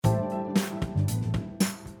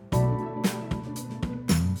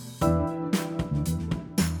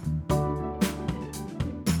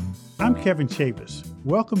Kevin Chavis.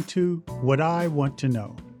 Welcome to What I Want to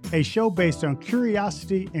Know, a show based on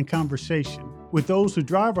curiosity and conversation with those who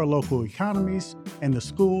drive our local economies and the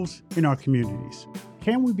schools in our communities.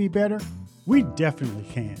 Can we be better? We definitely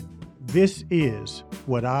can. This is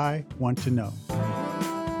What I Want to Know.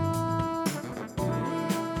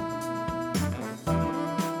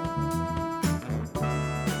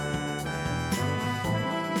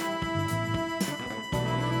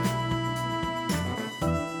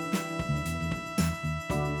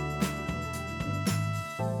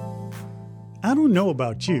 I don't know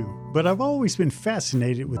about you, but I've always been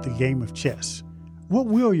fascinated with the game of chess. What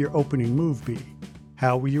will your opening move be?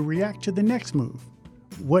 How will you react to the next move?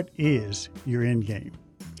 What is your endgame?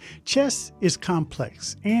 Chess is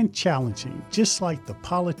complex and challenging, just like the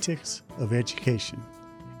politics of education.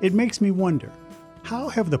 It makes me wonder, how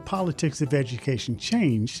have the politics of education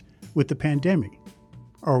changed with the pandemic?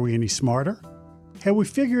 Are we any smarter? Have we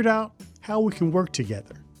figured out how we can work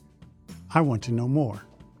together? I want to know more.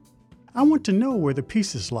 I want to know where the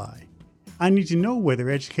pieces lie. I need to know whether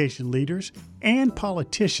education leaders and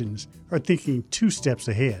politicians are thinking 2 steps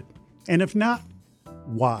ahead. And if not,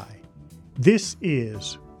 why? This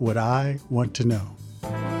is What I Want to Know.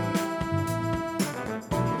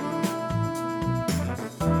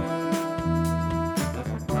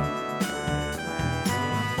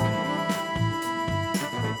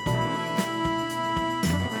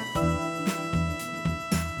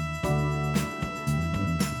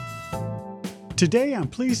 Today, I'm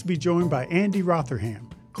pleased to be joined by Andy Rotherham,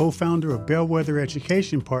 co-founder of Bellwether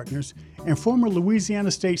Education Partners and former Louisiana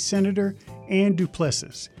State Senator Ann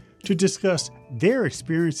Duplessis, to discuss their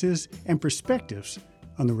experiences and perspectives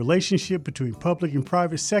on the relationship between public and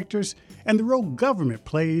private sectors and the role government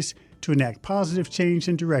plays to enact positive change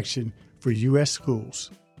and direction for U.S. schools.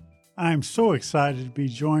 I'm so excited to be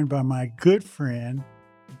joined by my good friend,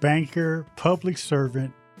 banker, public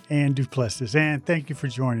servant, Ann Duplessis. Ann, thank you for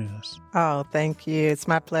joining us. Oh, thank you. It's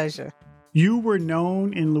my pleasure. You were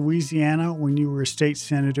known in Louisiana when you were a state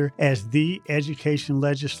senator as the education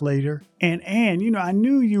legislator. And Ann, I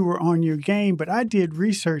knew you were on your game, but I did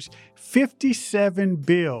research. 57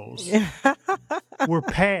 bills were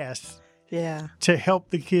passed to help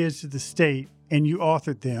the kids of the state, and you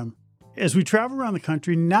authored them. As we travel around the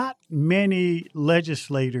country, not many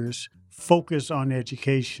legislators focus on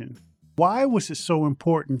education. Why was it so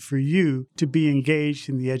important for you to be engaged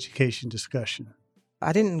in the education discussion?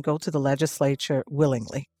 I didn't go to the legislature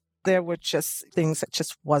willingly. There were just things that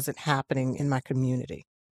just wasn't happening in my community.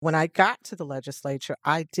 When I got to the legislature,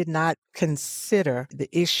 I did not consider the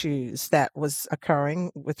issues that was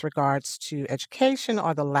occurring with regards to education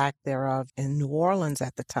or the lack thereof in New Orleans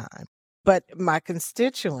at the time. But my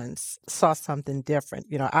constituents saw something different.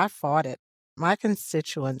 I fought it. My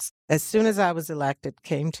constituents, as soon as I was elected,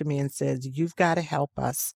 came to me and said, you've got to help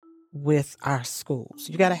us with our schools.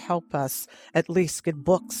 You got to help us at least get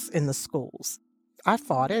books in the schools. I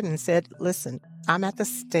fought it and said, listen, I'm at the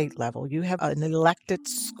state level. You have an elected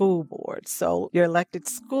school board. So your elected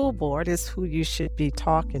school board is who you should be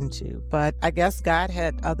talking to. But I guess God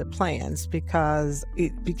had other plans, because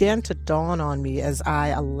it began to dawn on me as I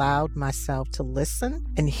allowed myself to listen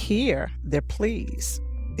and hear their pleas.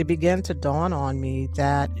 It began to dawn on me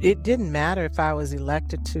that it didn't matter if I was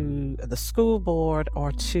elected to the school board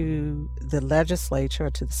or to the legislature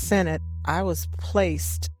or to the Senate. I was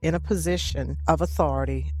placed in a position of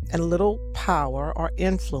authority and little power or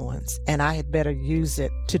influence, and I had better use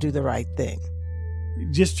it to do the right thing.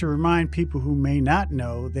 Just to remind people who may not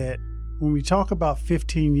know that when we talk about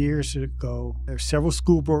 15 years ago, there were several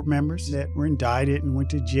school board members that were indicted and went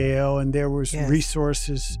to jail, and there was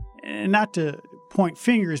resources, and not to point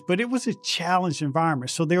fingers, but it was a challenged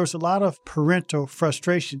environment. So there was a lot of parental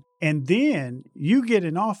frustration. And then you get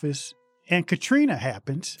in office and Katrina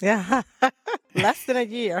happens. Yeah, less than a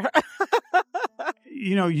year.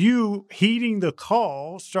 You heeding the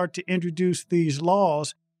call, start to introduce these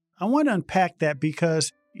laws. I want to unpack that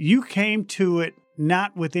because you came to it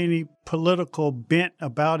not with any political bent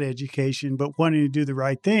about education, but wanting to do the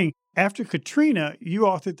right thing. After Katrina, you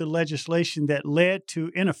authored the legislation that led to,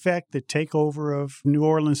 in effect, the takeover of New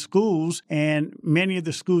Orleans schools, and many of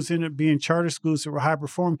the schools ended up being charter schools that were high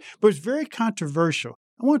performing. But it's very controversial.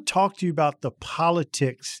 I want to talk to you about the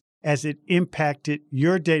politics as it impacted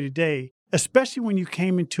your day-to-day, especially when you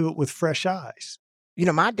came into it with fresh eyes.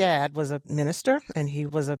 My dad was a minister, and he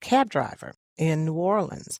was a cab driver in New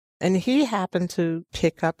Orleans. And he happened to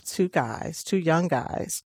pick up 2 young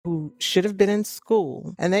guys, who should have been in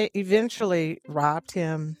school. And they eventually robbed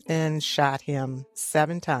him and shot him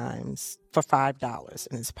 7 times for $5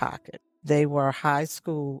 in his pocket. They were high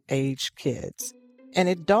school age kids. And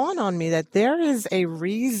it dawned on me that there is a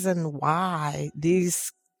reason why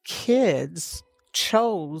these kids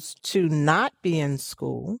chose to not be in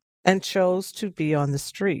school and chose to be on the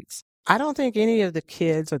streets. I don't think any of the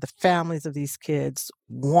kids or the families of these kids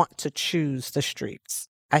want to choose the streets.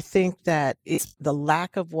 I think that it's the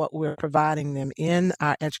lack of what we're providing them in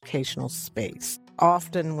our educational space.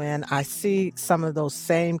 Often when I see some of those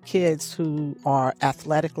same kids who are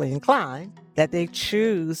athletically inclined, that they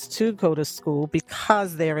choose to go to school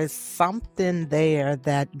because there is something there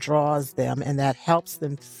that draws them and that helps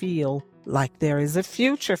them feel like there is a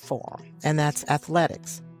future for them, and that's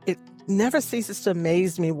athletics. It never ceases to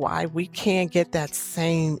amaze me why we can't get that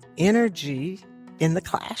same energy in the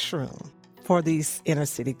classroom for these inner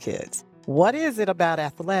city kids. What is it about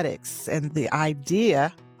athletics and the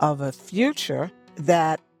idea of a future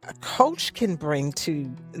that a coach can bring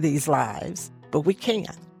to these lives, but we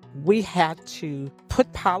can't? We had to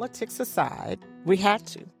put politics aside. We had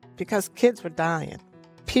to, because kids were dying.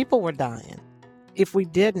 People were dying. If we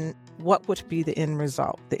didn't, what would be the end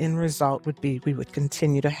result? The end result would be we would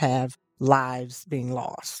continue to have lives being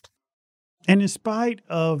lost. And in spite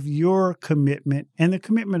of your commitment and the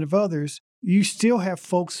commitment of others, you still have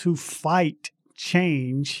folks who fight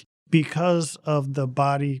change because of the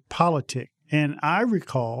body politic. And I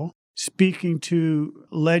recall speaking to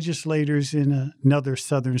legislators in another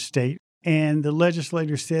southern state, and the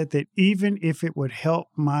legislator said that even if it would help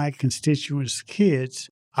my constituents' kids,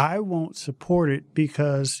 I won't support it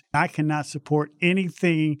because I cannot support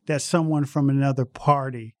anything that someone from another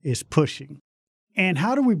party is pushing. And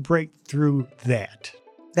how do we break through that?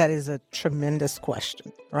 That is a tremendous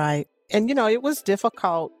question, right? And, it was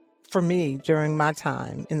difficult for me during my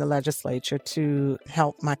time in the legislature to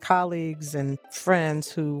help my colleagues and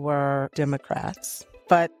friends who were Democrats.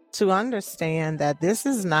 But to understand that this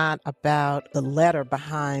is not about the letter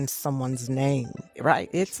behind someone's name, right?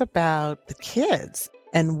 It's about the kids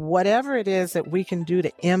and whatever it is that we can do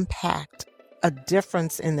to impact a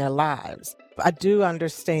difference in their lives. I do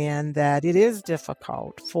understand that it is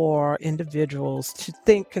difficult for individuals to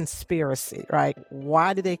think conspiracy, right?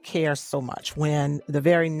 Why do they care so much when the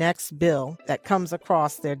very next bill that comes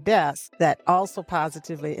across their desk that also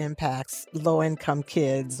positively impacts low-income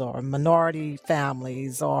kids or minority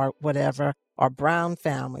families or whatever, or brown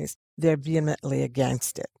families, they're vehemently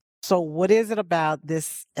against it. So what is it about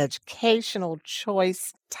this educational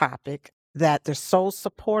choice topic that they're so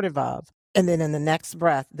supportive of, and then in the next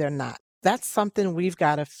breath, they're not? That's something we've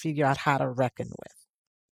got to figure out how to reckon with.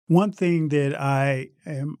 One thing that I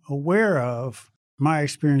am aware of, my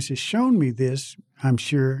experience has shown me this, I'm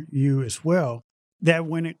sure you as well, that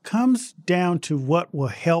when it comes down to what will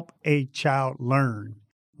help a child learn,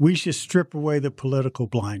 we should strip away the political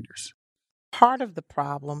blinders. Part of the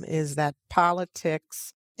problem is that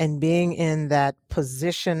politics and being in that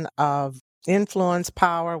position of influence,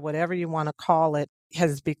 power, whatever you want to call it,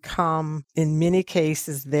 has become, in many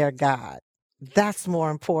cases, their God. That's more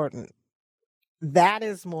important. That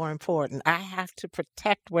is more important. I have to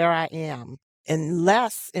protect where I am. And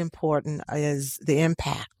less important is the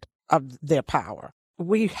impact of their power.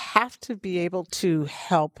 We have to be able to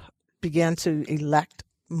help begin to elect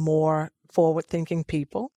more forward-thinking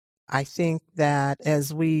people. I think that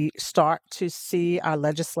as we start to see our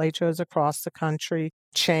legislatures across the country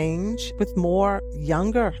change with more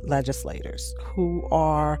younger legislators who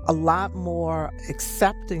are a lot more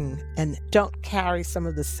accepting and don't carry some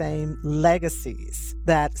of the same legacies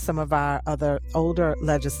that some of our other older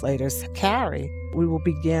legislators carry, we will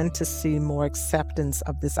begin to see more acceptance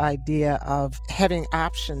of this idea of having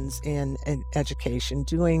options in education,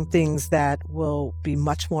 doing things that will be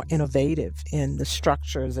much more innovative in the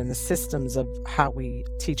structures and the systems of how we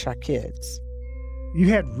teach our kids. You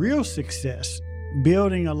had real success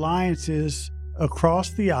building alliances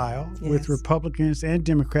across the aisle with Republicans and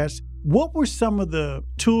Democrats. What were some of the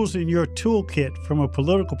tools in your toolkit from a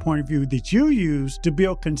political point of view that you used to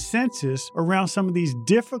build consensus around some of these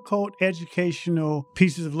difficult educational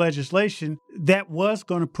pieces of legislation that was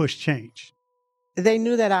going to push change? They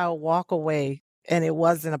knew that I would walk away and it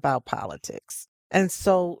wasn't about politics. And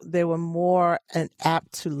so they were more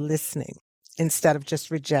apt to listening instead of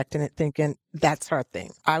just rejecting it, thinking that's her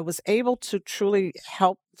thing. I was able to truly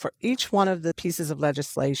help for each one of the pieces of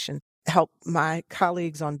legislation, help my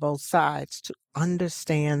colleagues on both sides to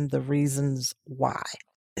understand the reasons why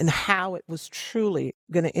and how it was truly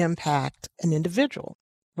going to impact an individual.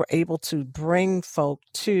 We're able to bring folk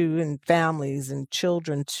to and families and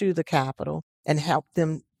children to the Capitol and help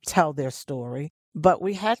them tell their story. But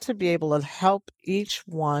we had to be able to help each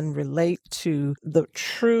one relate to the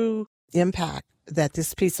true impact that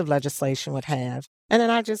this piece of legislation would have And then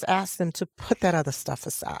I just asked them to put that other stuff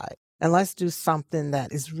aside and let's do something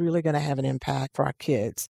that is really going to have an impact for our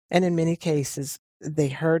kids. And in many cases, they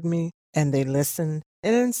heard me and they listened.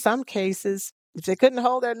 And in some cases, if they couldn't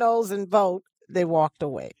hold their nose and vote, they walked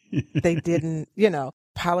away. They didn't,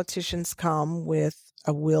 politicians come with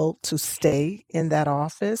a will to stay in that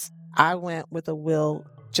office. I went with a will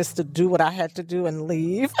just to do what I had to do and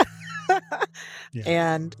leave. Yeah.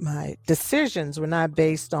 And my decisions were not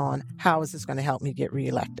based on how is this going to help me get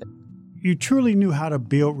reelected. You truly knew how to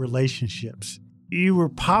build relationships. You were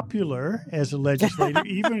popular as a legislator,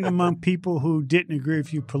 even among people who didn't agree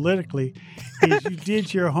with you politically, because you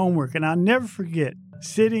did your homework. And I'll never forget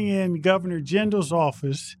sitting in Governor Jindal's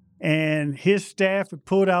office, and his staff had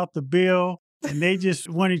pulled out the bill, and they just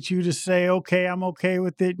wanted you to say, okay, I'm okay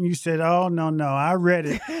with it. And you said, oh, no, I read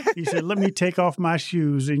it. You said, let me take off my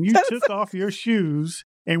shoes. And you took off your shoes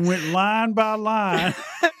and went line by line.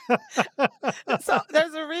 So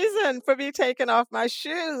there's a reason for me taking off my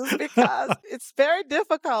shoes, because it's very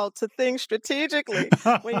difficult to think strategically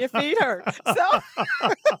when your feet hurt. So,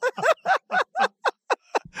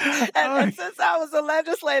 and since I was a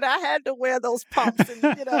legislator, I had to wear those pumps, and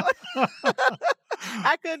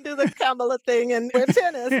I couldn't do the Kamala thing and wear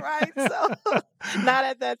tennis, right? So not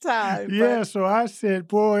at that time. Yeah, but so I said,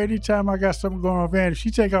 boy, anytime I got something going on, Van, if she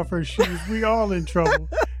take off her shoes, we all in trouble,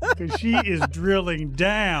 because she is drilling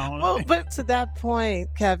down. Well, but to that point,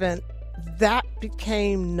 Kevin, that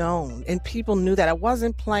became known and people knew that I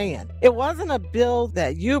wasn't playing. It wasn't a bill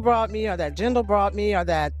that you brought me or that Jindal brought me or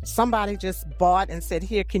that somebody just bought and said,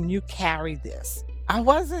 here, can you carry this? I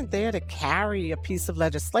wasn't there to carry a piece of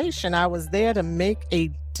legislation. I was there to make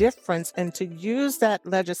a difference and to use that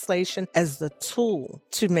legislation as the tool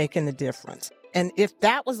to making a difference. And if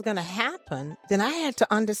that was going to happen, then I had to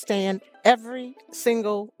understand every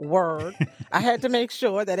single word. I had to make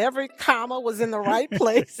sure that every comma was in the right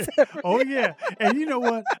place. Oh, yeah. And you know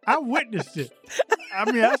what? I witnessed it. I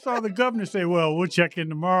mean, I saw the governor say, well, we'll check in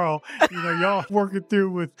tomorrow. Y'all working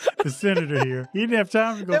through with the senator here. He didn't have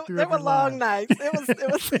time to go through There were every long line. nights.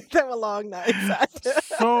 There were long nights.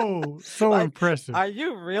 So Like, impressive. Are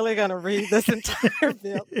you really going to read this entire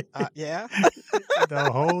bill? Yeah.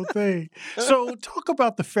 The whole thing. So talk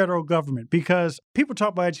about the federal government, because people talk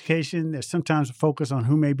about education. There's sometimes a focus on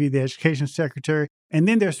who may be the education secretary. And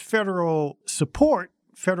then there's federal support,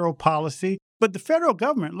 federal policy. But the federal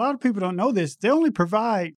government, a lot of people don't know this, they only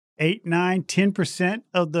provide 8, 9, 10%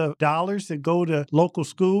 of the dollars that go to local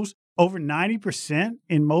schools. Over 90%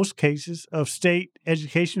 in most cases of state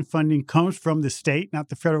education funding comes from the state, not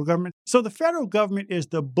the federal government. So the federal government is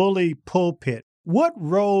the bully pulpit. What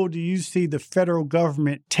role do you see the federal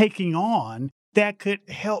government taking on that could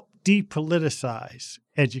help depoliticize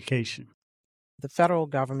education? The federal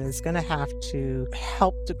government is going to have to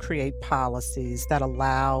help to create policies that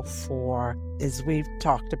allow for, as we've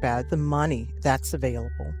talked about, the money that's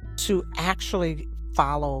available to actually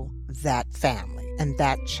follow that family and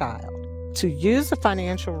that child. To use the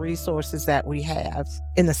financial resources that we have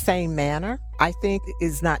in the same manner, I think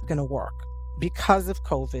is not going to work. Because of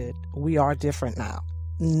COVID, we are different now.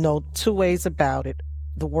 No two ways about it.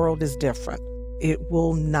 The world is different. It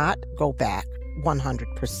will not go back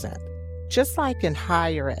 100%. Just like in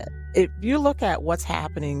higher ed, if you look at what's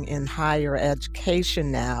happening in higher education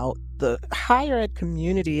now, the higher ed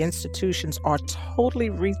community institutions are totally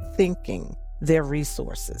rethinking their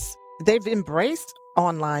resources. They've embraced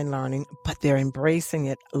online learning, but they're embracing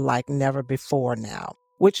it like never before now,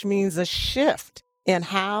 which means a shift in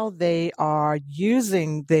how they are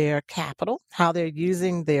using their capital, how they're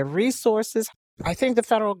using their resources. I think the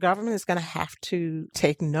federal government is going to have to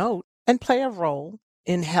take note and play a role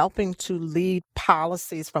in helping to lead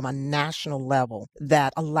policies from a national level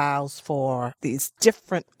that allows for these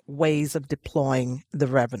different ways of deploying the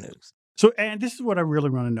revenues. So, and this is what I really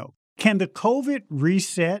want to know. Can the COVID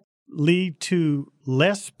reset lead to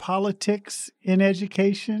less politics in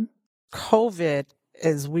education? COVID,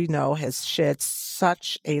 as we know, has shed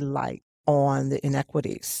such a light on the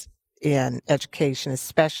inequities in education,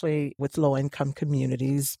 especially with low-income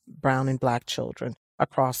communities, brown and Black children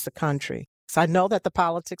across the country. So I know that the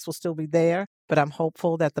politics will still be there, but I'm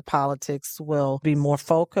hopeful that the politics will be more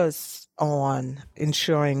focused on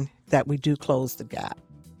ensuring that we do close the gap.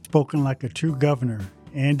 Spoken like a true governor.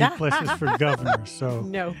 Andy Plessis for governor. So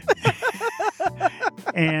No.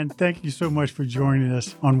 And thank you so much for joining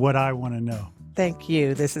us on What I Want to Know. Thank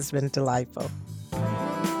you. This has been delightful.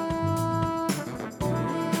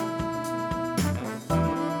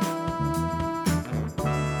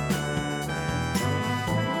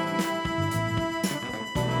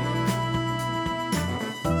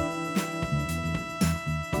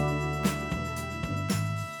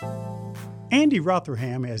 Andy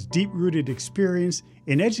Rotherham has deep-rooted experience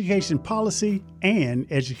in education policy and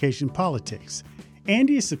education politics.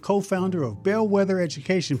 Andy is the co-founder of Bellwether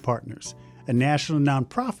Education Partners, a national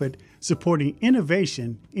nonprofit supporting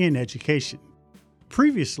innovation in education.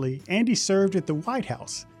 Previously, Andy served at the White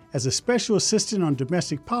House as a special assistant on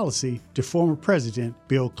domestic policy to former President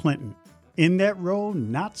Bill Clinton. In that role,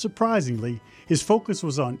 not surprisingly, his focus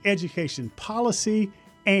was on education policy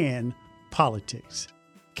and politics.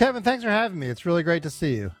 Kevin, thanks for having me. It's really great to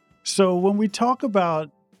see you. So when we talk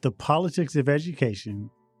about the politics of education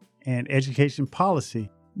and education policy,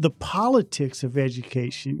 the politics of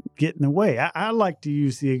education get in the way. I like to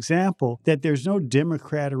use the example that there's no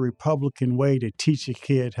Democrat or Republican way to teach a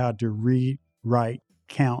kid how to read, write,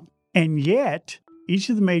 count. And yet, each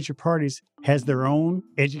of the major parties has their own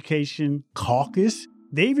education caucus.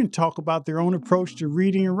 They even talk about their own approach to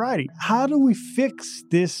reading and writing. How do we fix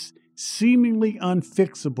this seemingly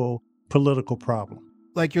unfixable political problem?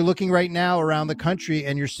 Like you're looking right now around the country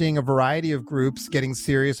and you're seeing a variety of groups getting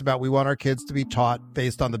serious about we want our kids to be taught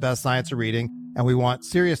based on the best science of reading. And we want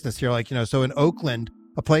seriousness here. So in Oakland,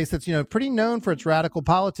 a place that's, pretty known for its radical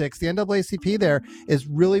politics, the NAACP there is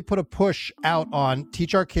really put a push out on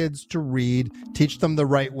teach our kids to read, teach them the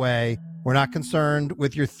right way. We're not concerned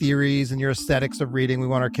with your theories and your aesthetics of reading. We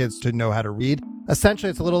want our kids to know how to read.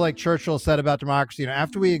 Essentially, it's a little like Churchill said about democracy.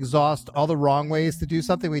 After we exhaust all the wrong ways to do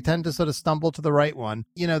something, we tend to sort of stumble to the right one.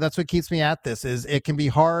 That's what keeps me at this is it can be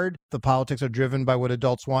hard. The politics are driven by what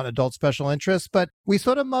adults want, adult special interests, but we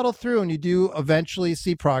sort of muddle through and you do eventually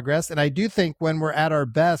see progress. And I do think when we're at our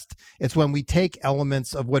best, it's when we take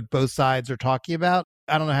elements of what both sides are talking about.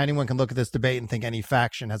 I don't know how anyone can look at this debate and think any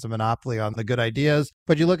faction has a monopoly on the good ideas.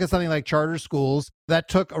 But you look at something like charter schools, that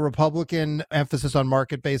took a Republican emphasis on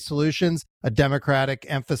market-based solutions, a Democratic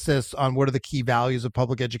emphasis on what are the key values of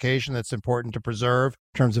public education that's important to preserve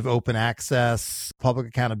in terms of open access, public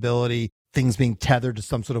accountability, things being tethered to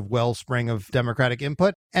some sort of wellspring of democratic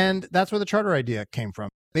input. And that's where the charter idea came from.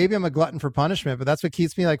 Maybe I'm a glutton for punishment, but that's what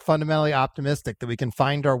keeps me fundamentally optimistic that we can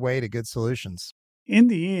find our way to good solutions. In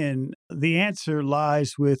the end, the answer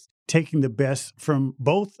lies with taking the best from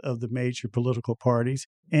both of the major political parties,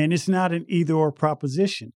 and it's not an either-or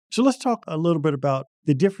proposition. So let's talk a little bit about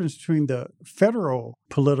the difference between the federal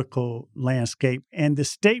political landscape and the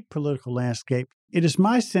state political landscape. It is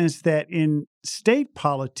my sense that in state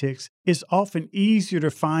politics, it's often easier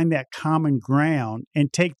to find that common ground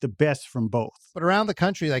and take the best from both. But around the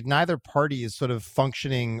country, neither party is sort of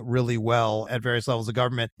functioning really well at various levels of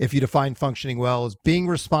government. If you define functioning well as being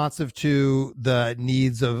responsive to the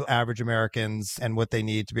needs of average Americans and what they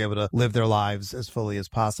need to be able to live their lives as fully as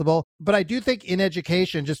possible. But I do think in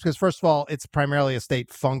education, just because, first of all, it's primarily a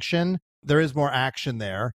state function, there is more action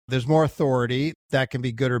there. There's more authority. That can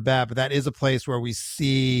be good or bad, but that is a place where we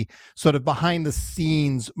see sort of behind the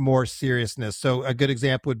scenes more seriousness. So a good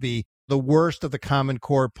example would be the worst of the Common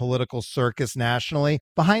Core political circus nationally.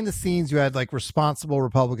 Behind the scenes, you had responsible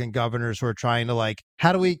Republican governors who are trying to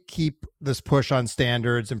how do we keep this push on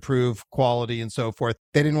standards, improve quality and so forth.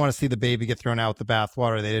 They didn't want to see the baby get thrown out with the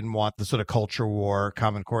bathwater. They didn't want the sort of culture war,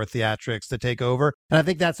 Common Core theatrics to take over. And I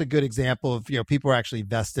think that's a good example of, people are actually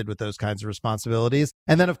vested with those kinds of responsibilities.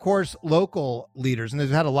 And then, of course, local leaders. And they've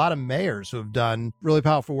had a lot of mayors who have done really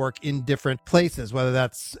powerful work in different places, whether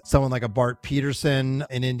that's someone like a Bart Peterson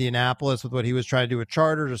in Indianapolis with what he was trying to do with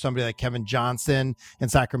charters, or somebody like Kevin Johnson in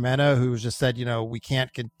Sacramento, who just said, we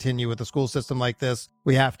can't continue with a school system like this.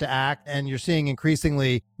 We have to act. And you're seeing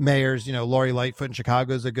increasingly mayors, Lori Lightfoot in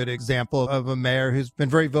Chicago is a good example of a mayor who's been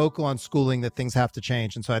very vocal on schooling that things have to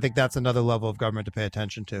change. And so I think that's another level of government to pay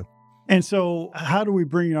attention to. And so how do we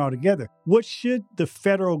bring it all together? What should the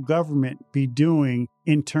federal government be doing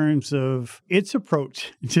in terms of its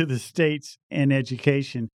approach to the states and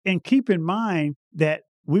education? And keep in mind that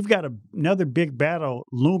we've got another big battle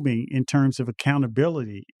looming in terms of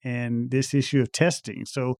accountability and this issue of testing.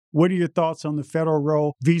 So what are your thoughts on the federal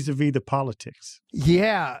role vis-a-vis the politics?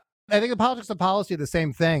 Yeah, I think the politics and policy are the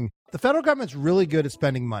same thing. The federal government's really good at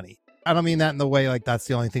spending money. I don't mean that in the way that's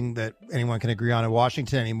the only thing that anyone can agree on in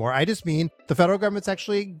Washington anymore. I just mean the federal government's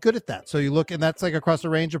actually good at that. So you look, and that's across a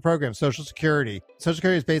range of programs. Social Security. Social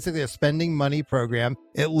Security is basically a spending money program.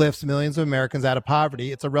 It lifts millions of Americans out of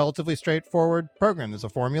poverty. It's a relatively straightforward program. There's a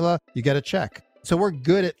formula. You get a check. So we're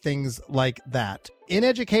good at things like that. In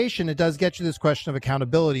education, it does get you this question of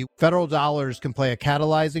accountability. Federal dollars can play a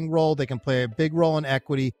catalyzing role. They can play a big role in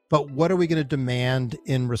equity. But what are we going to demand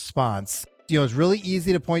in response? It's really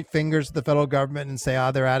easy to point fingers at the federal government and say,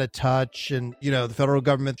 they're out of touch. And, the federal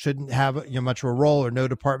government shouldn't have much of a role or no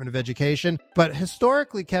Department of Education. But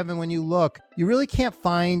historically, Kevin, when you look, you really can't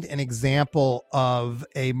find an example of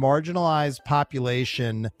a marginalized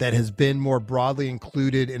population that has been more broadly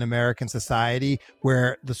included in American society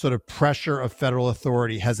where the sort of pressure of federal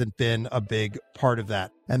authority hasn't been a big part of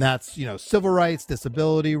that. And that's, civil rights,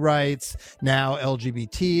 disability rights, now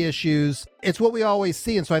LGBT issues. It's what we always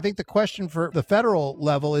see. And so I think the question for the federal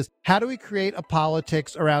level is, how do we create a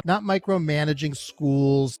politics around not micromanaging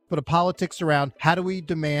schools, but a politics around how do we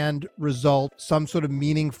demand results, some sort of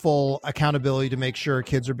meaningful accountability to make sure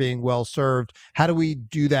kids are being well served? How do we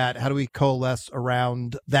do that? How do we coalesce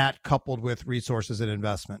around that coupled with resources and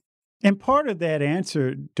investment? And part of that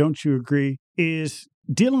answer, don't you agree, is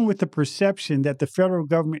dealing with the perception that the federal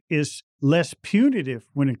government is less punitive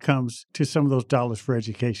when it comes to some of those dollars for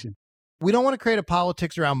education. We don't want to create a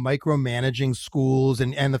politics around micromanaging schools,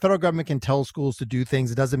 and the federal government can tell schools to do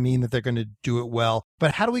things. It doesn't mean that they're going to do it well.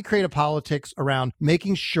 But how do we create a politics around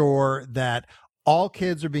making sure that all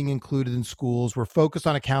kids are being included in schools? We're focused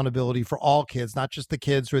on accountability for all kids, not just the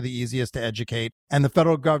kids who are the easiest to educate. And the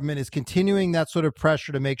federal government is continuing that sort of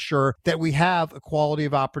pressure to make sure that we have equality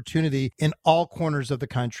of opportunity in all corners of the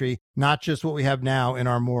country, not just what we have now in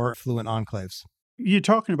our more affluent enclaves. You're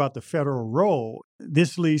talking about the federal role.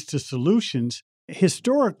 This leads to solutions.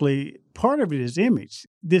 Historically, part of it is image.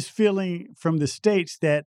 This feeling from the states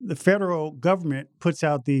that the federal government puts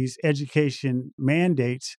out these education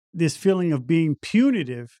mandates, this feeling of being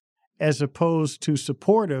punitive as opposed to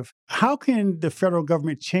supportive. How can the federal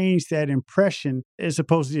government change that impression as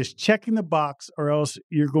opposed to just checking the box or else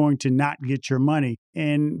you're going to not get your money,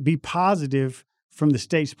 and be positive from the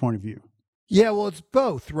state's point of view? Yeah, well, it's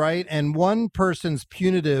both, right? And one person's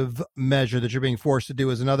punitive measure that you're being forced to do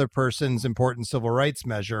is another person's important civil rights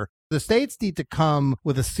measure. The states need to come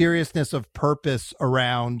with a seriousness of purpose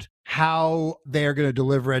around how they're going to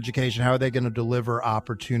deliver education, how are they going to deliver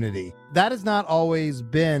opportunity. That has not always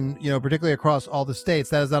been, particularly across all the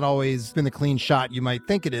states, that has not always been the clean shot you might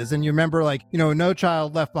think it is. And you remember, No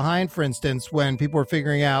Child Left Behind, for instance, when people were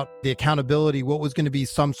figuring out the accountability, what was going to be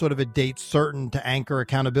some sort of a date certain to anchor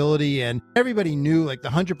accountability. And everybody knew the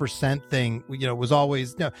 100% thing, was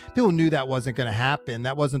always, people knew that wasn't going to happen.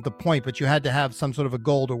 That wasn't the point, but you had to have some sort of a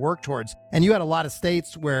goal to work towards. And you had a lot of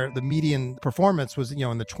states where the median performance was, in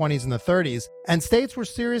the 20s and the 30s. And states were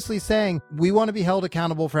seriously saying, we want to be held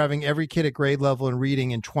accountable for having every kid at grade level in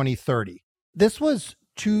reading in 2030. This was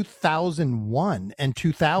 2001 and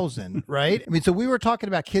 2000, right? So we were talking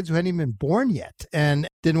about kids who hadn't even been born yet and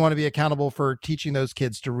didn't want to be accountable for teaching those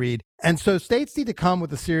kids to read. And so states need to come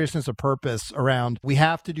with a seriousness of purpose around, we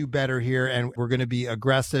have to do better here, and we're going to be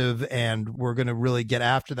aggressive, and we're going to really get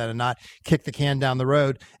after that and not kick the can down the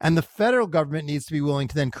road. And the federal government needs to be willing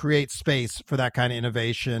to then create space for that kind of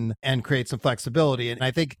innovation and create some flexibility. And I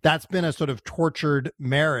think that's been a sort of tortured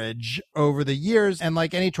marriage over the years. And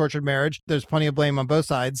like any tortured marriage, there's plenty of blame on both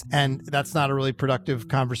sides. And that's not a really productive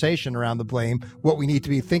conversation around the blame. What we need to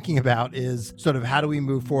be thinking about is sort of how do we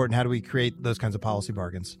move forward and how do we create those kinds of policy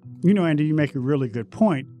bargains? Andy, you make a really good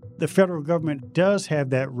point. The federal government does have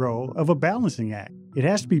that role of a balancing act. It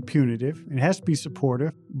has to be punitive, it has to be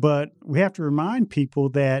supportive, but we have to remind people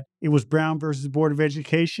that it was Brown versus Board of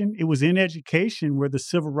Education. It was in education where the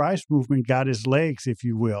civil rights movement got its legs, if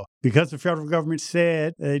you will, because the federal government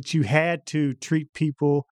said that you had to treat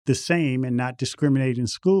people the same and not discriminate in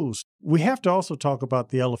schools. We have to also talk about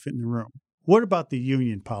the elephant in the room. What about the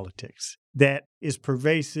union politics that is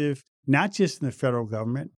pervasive, not just in the federal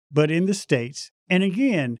government, but in the states? And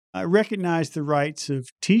again, I recognize the rights of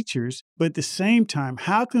teachers, but at the same time,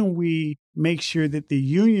 how can we make sure that the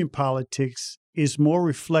union politics is more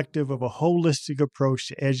reflective of a holistic approach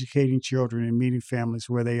to educating children and meeting families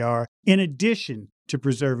where they are, in addition to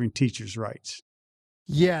preserving teachers' rights?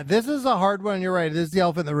 Yeah, this is a hard one. You're right. This is the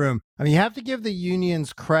elephant in the room. You have to give the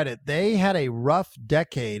unions credit. They had a rough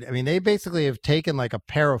decade. They basically have taken like a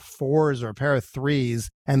pair of fours or a pair of threes,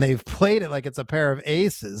 and they've played it like it's a pair of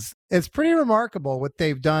aces. It's pretty remarkable what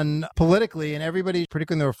they've done politically, and everybody,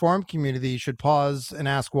 particularly in the reform community, should pause and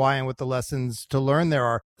ask why and what the lessons to learn there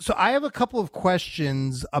are. So I have a couple of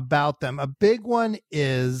questions about them. A big one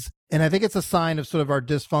is, and I think it's a sign of sort of our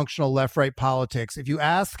dysfunctional left-right politics. If you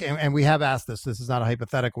ask, and we have asked this is not a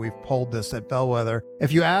hypothetical, we've polled this at Bellwether.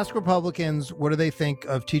 If you ask Republicans, what do they think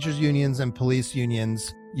of teachers' unions and police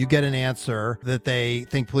unions? You get an answer that they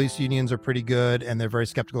think police unions are pretty good and they're very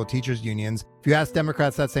skeptical of teachers' unions. If you ask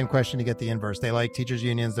Democrats that same question, you get the inverse. They like teachers'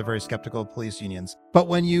 unions, they're very skeptical of police unions. But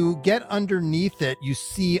when you get underneath it, you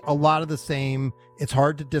see a lot of the same. It's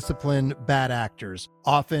hard to discipline bad actors.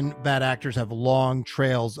 Often bad actors have long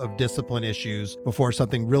trails of discipline issues before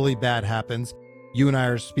something really bad happens. You and I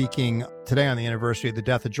are speaking today on the anniversary of the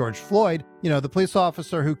death of George Floyd. The police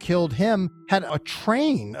officer who killed him had a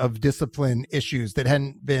train of discipline issues that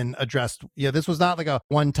hadn't been addressed. This was not like a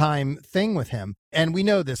one-time thing with him. And we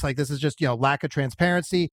know this, this is just, lack of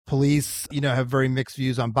transparency. Police, have very mixed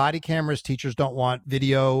views on body cameras. Teachers don't want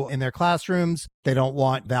video in their classrooms. They don't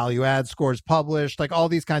want value add scores published, all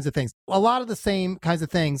these kinds of things. A lot of the same kinds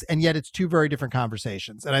of things. And yet it's two very different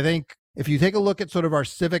conversations. And I think if you take a look at sort of our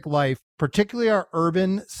civic life, particularly our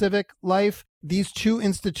urban civic life, these two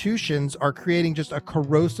institutions are creating just a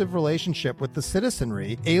corrosive relationship with the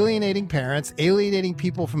citizenry, alienating parents, alienating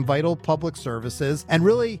people from vital public services, and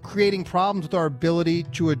really creating problems with our ability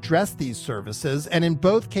to address these services. And in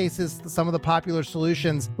both cases, some of the popular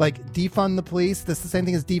solutions, like defund the police, this is the same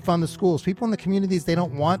thing as defund the schools. People in the communities, they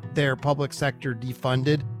don't want their public sector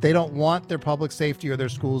defunded. They don't want their public safety or their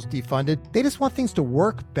schools defunded. They just want things to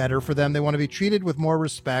work better for them. They want to be treated with more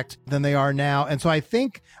respect than they are now. And so I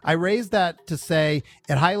think I raised that to say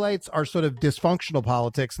it highlights our sort of dysfunctional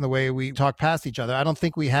politics and the way we talk past each other. I don't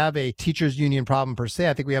think we have a teachers union problem per se.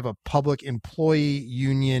 I think we have a public employee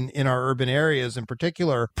union in our urban areas in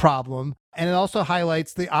particular problem. And it also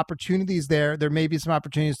highlights the opportunities there. There may be some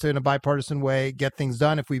opportunities to, in a bipartisan way, get things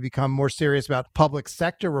done if we become more serious about public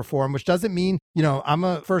sector reform, which doesn't mean, I'm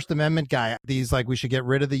a First Amendment guy. These, we should get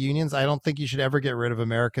rid of the unions. I don't think you should ever get rid of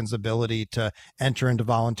Americans' ability to enter into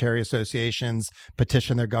voluntary associations,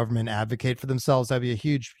 petition their government, advocate for themselves. That'd be a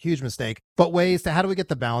huge, huge mistake. But ways to, how do we get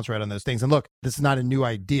the balance right on those things? And look, this is not a new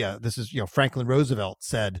idea. This is, Franklin Roosevelt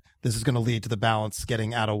said this is going to lead to the balance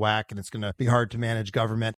getting out of whack and it's going to be hard to manage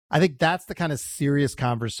government. I think that's the kind of serious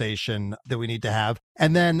conversation that we need to have.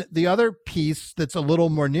 And then the other piece that's a little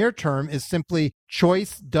more near term is simply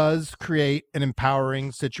choice does create an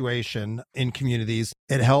empowering situation in communities.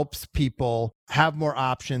 It helps people have more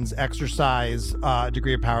options, exercise a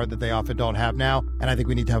degree of power that they often don't have now. And I think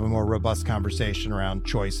we need to have a more robust conversation around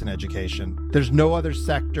choice in education. There's no other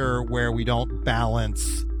sector where we don't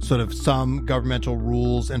balance sort of some governmental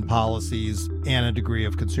rules and policies and a degree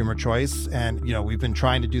of consumer choice. And, we've been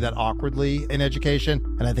trying to do that awkwardly in education.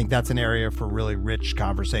 And I think that's an area for really rich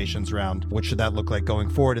conversations around what should that look like going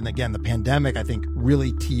forward. And again, the pandemic, I think,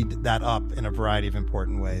 really teed that up in a variety of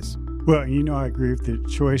important ways. Well, I agree with the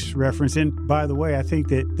choice reference. And by the way, I think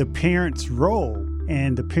that the parent's role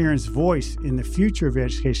and the parent's voice in the future of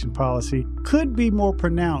education policy could be more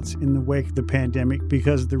pronounced in the wake of the pandemic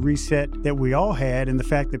because of the reset that we all had and the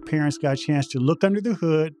fact that parents got a chance to look under the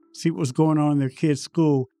hood, see what was going on in their kids'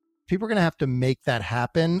 school. People are going to have to make that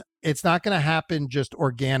happen. It's not going to happen just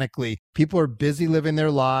organically. People are busy living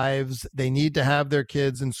their lives. They need to have their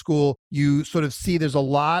kids in school. You sort of see there's a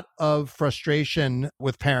lot of frustration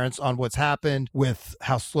with parents on what's happened, with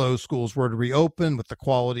how slow schools were to reopen, with the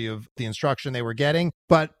quality of the instruction they were getting.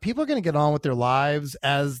 But people are going to get on with their lives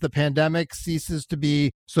as the pandemic ceases to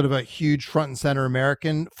be sort of a huge front and center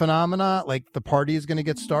American phenomena. The party is going to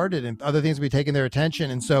get started and other things will be taking their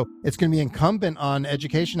attention. And so it's going to be incumbent on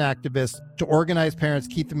education activists to organize parents,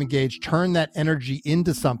 keep them engaged, turn that energy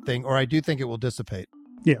into something, or I do think it will dissipate.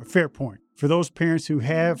 Yeah, fair point. For those parents who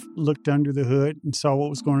have looked under the hood and saw what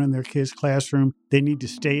was going on in their kids' classroom, they need to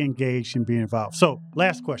stay engaged and be involved. So,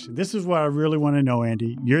 last question. This is what I really want to know,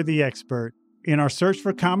 Andy. You're the expert. In our search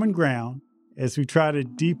for common ground, as we try to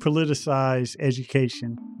depoliticize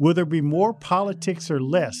education, will there be more politics or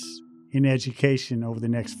less in education over the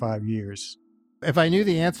next 5 years? If I knew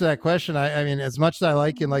the answer to that question, I mean, as much as I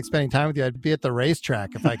like you and like spending time with you, I'd be at the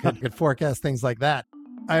racetrack if I could forecast things like that.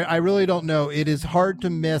 I really don't know. It is hard to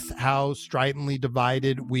miss how stridently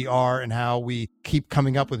divided we are and how we keep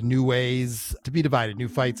coming up with new ways to be divided. New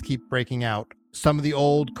fights keep breaking out. Some of the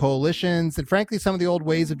old coalitions and frankly, some of the old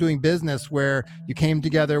ways of doing business where you came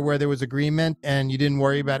together where there was agreement and you didn't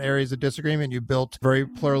worry about areas of disagreement. You built very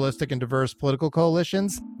pluralistic and diverse political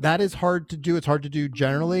coalitions. That is hard to do. It's hard to do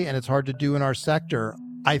generally, and it's hard to do in our sector.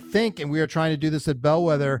 I think, and we are trying to do this at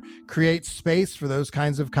Bellwether, create space for those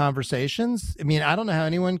kinds of conversations. I mean, I don't know how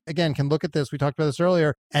anyone, again, can look at this, we talked about this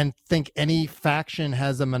earlier, and think any faction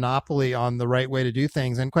has a monopoly on the right way to do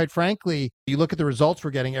things. And quite frankly, you look at the results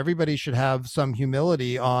we're getting, everybody should have some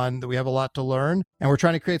humility on that we have a lot to learn. And we're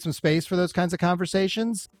trying to create some space for those kinds of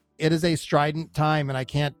conversations. It is a strident time, and I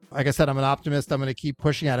can't, like I said, I'm an optimist. I'm going to keep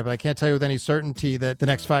pushing at it, but I can't tell you with any certainty that the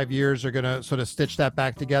next 5 years are going to sort of stitch that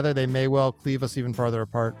back together. They may well cleave us even farther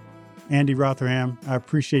apart. Andy Rotherham, I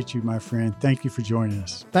appreciate you, my friend. Thank you for joining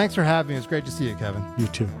us. Thanks for having me. It was great to see you, Kevin. You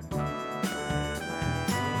too.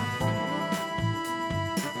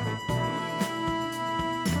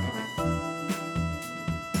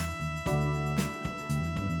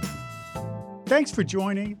 Thanks for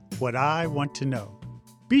joining What I Want to Know.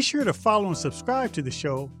 Be sure to follow and subscribe to the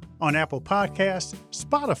show on Apple Podcasts,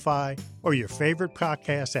 Spotify, or your favorite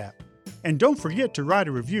podcast app. And don't forget to write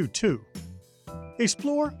a review, too.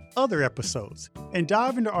 Explore other episodes and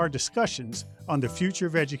dive into our discussions on the future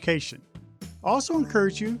of education. I also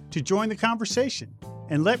encourage you to join the conversation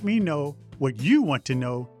and let me know what you want to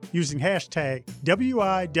know using hashtag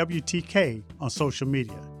WIWTK on social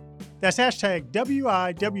media. That's hashtag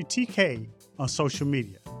WIWTK on social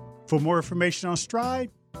media. For more information on Stride,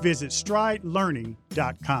 visit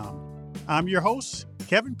stridelearning.com. I'm your host,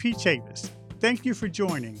 Kevin P. Chavis. Thank you for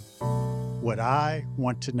joining What I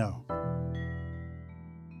Want to Know.